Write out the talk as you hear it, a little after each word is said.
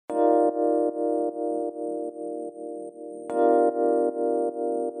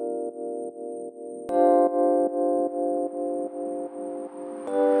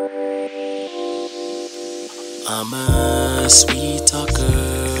I'm a sweet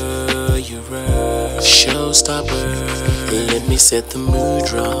talker, you're a showstopper. Let me set the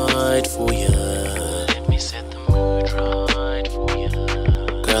mood right for ya.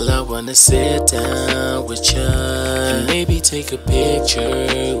 Girl, I wanna sit down with ya and maybe take a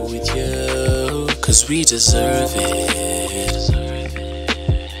picture with you, 'cause we deserve it.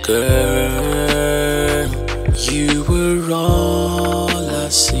 Girl, you were all I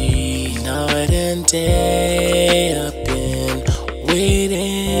see night and day. I've been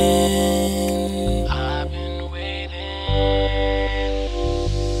waiting.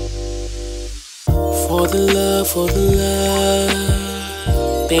 For the love.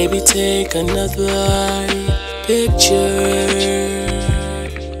 Baby, take another picture.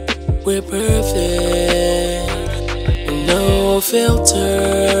 We're perfect. No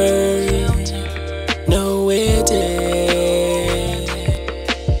filter. No edit.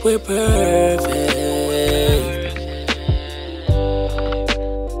 We're perfect.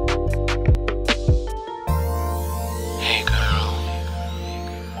 Hey girl,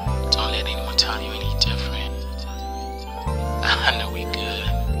 don't let anyone tell you any different. I know we good,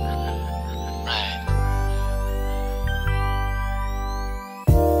 right?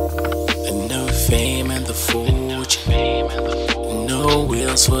 No fame and the fortune, no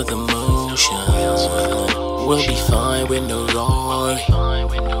wheels for the motion. We'll be fine with no Rory,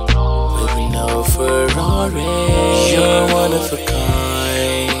 with no Ferrari. You're one of a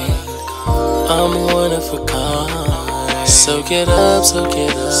kind, I'm one of a kind. Soak it up, soak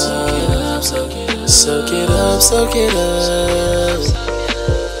it up, soak it up, soak it up, soak it up.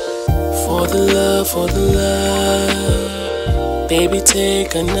 For the love, baby,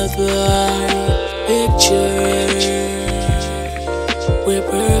 take another picture. We're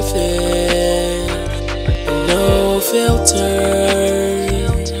perfect, no filter,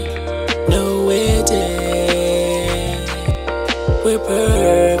 no edit. We're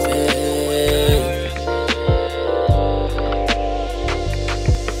perfect.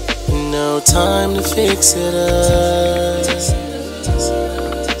 No time to fix it up.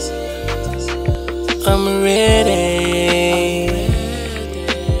 I'm ready.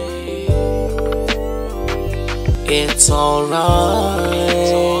 It's alright.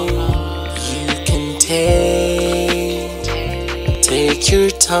 You can take your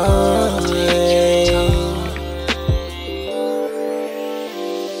time.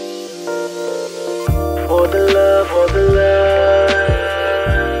 For the love,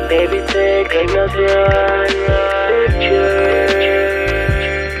 baby, take another.